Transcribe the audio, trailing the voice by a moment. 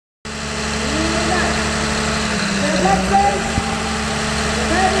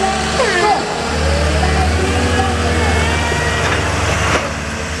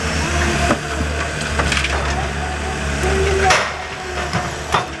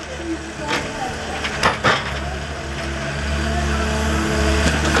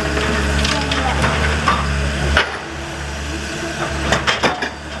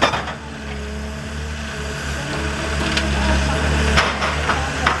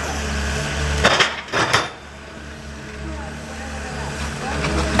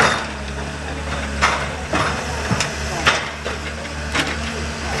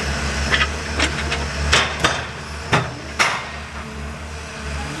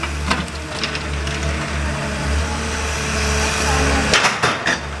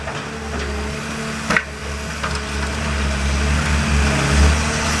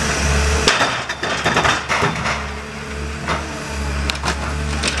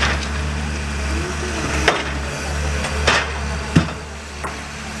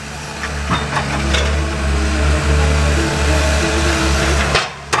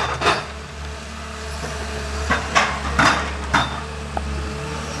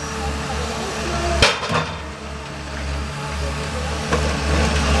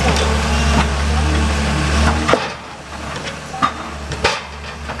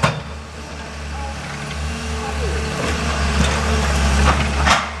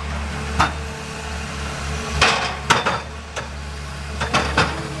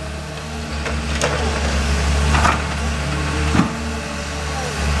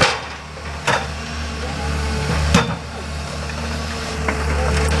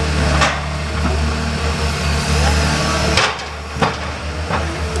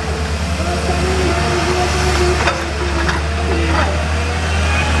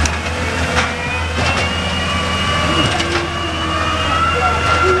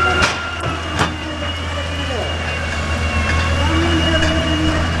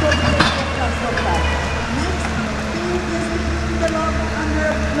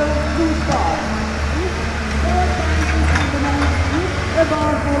the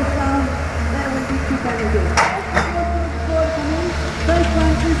ball falls down, there will be 2 penalties. For Kamil, first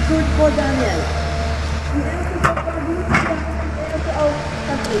one is good for Daniel. The answer for Bergmann, the answer of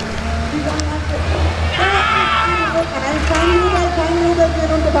Kaczynski. We don't have to... Kan Rubel ger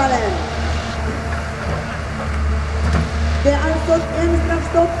runt ballen. Det är alltså en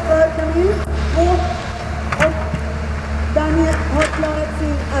straffstopp för Kamil och Daniel har klarat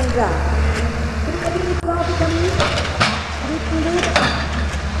sin andra. Det är lite bra för Kamil. Riktigt ut.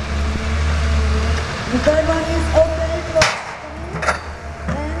 The third one is okay for Kamil.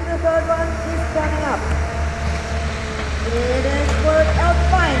 And the third one is coming up. It has worked out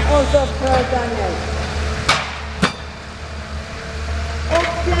fine also for Daniel. Och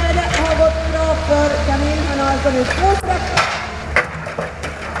fjärde har gått bra för Kamil. Han har alltså nu 2 straffar.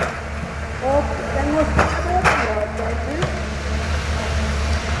 Och den måste gå bra.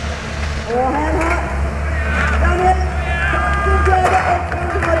 Och här har Daniel sin fjärde och han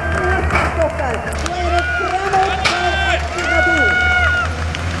har inga stoppar. Då är det framåt för Bergmann.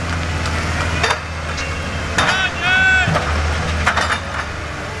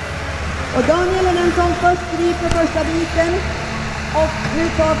 Och Daniel är den som först griper första biten. Och nu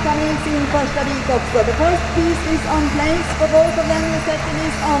tar Kamil sin första bit också. The first piece is on place for both of them. The second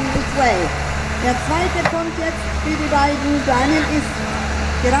is on its way. Der zweite kommt jetzt für die beiden. Daniel ist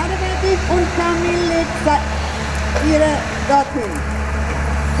gerade fertig und Kamil legt ihre dorthin.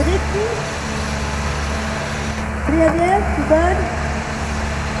 Tredje, third.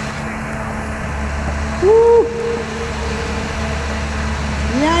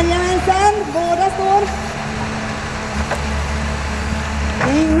 Jajamensan, båda står.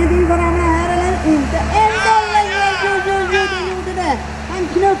 Ingenting för han här eller? Inte en gång längre. Jo, det gjorde det. Han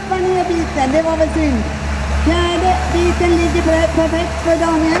knuppar ner biten, det var väl synd. Fjärde biten ligger perfekt för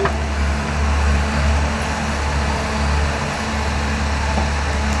Daniel.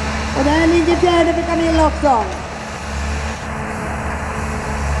 Och där ligger fjärde för Kamil också.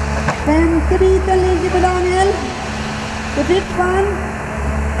 Femte biten ligger för Daniel. The fifth one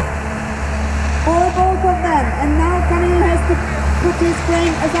for both of them. And now Kamil has to put his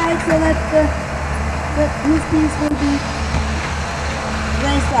frame aside so that his piece will be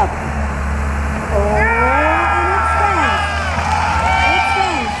raised up. Oh, and it stands. It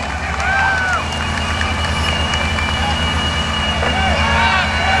stands.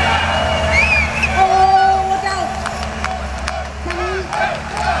 Oh, look out!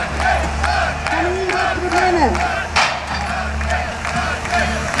 Kamil har problemen.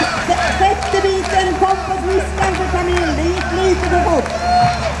 Sjätte biten kom på sniskan för Kamil. Det gick lite för fort.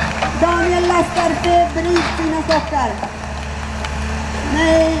 Daniel lastar febrilt sina stockar.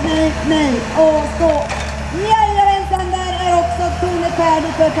 Nej. Och stå. Jajamensan, där är också tornet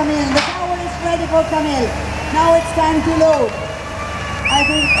färdigt för Kamil. The tower is ready for Kamil. Now it's time to load. I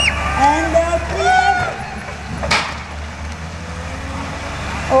think. And there are 3 left.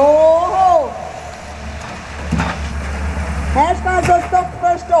 Oh! Här ska alltså stopp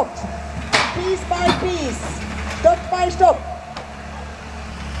för stopp. Piece by piece. Stopp by stopp.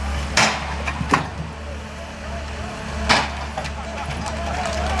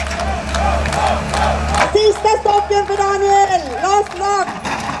 Sista stoppen för Daniel. Last lock.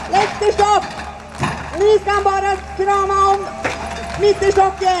 Läkterstopp. Nu ska han bara krama om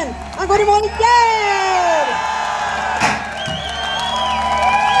mitterstocken. Han går i mål igen.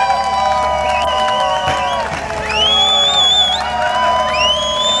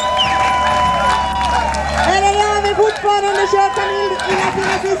 Här är det men fortfarande kör Kamil innan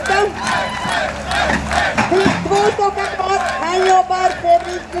sina sista. 2 stockar kvar. Han jobbar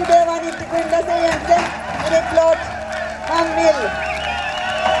febrilt. Nu behöver han inte skynda sig egentligen. Och det är klart han vill.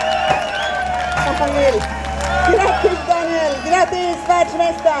 Grattis Daniel. Grattis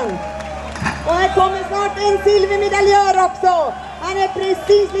världsmästaren. Och här kommer snart en silvermedaljör också. Han är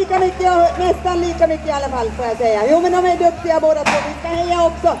precis lika mycket, nästan lika mycket i alla fall får jag säga. Jo men de är duktiga båda två. Vi ska heja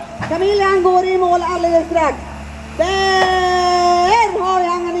också. Kamil han går i mål alldeles strax. Där har vi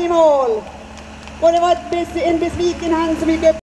han i mål. Och det var en besviken hand som gick upp.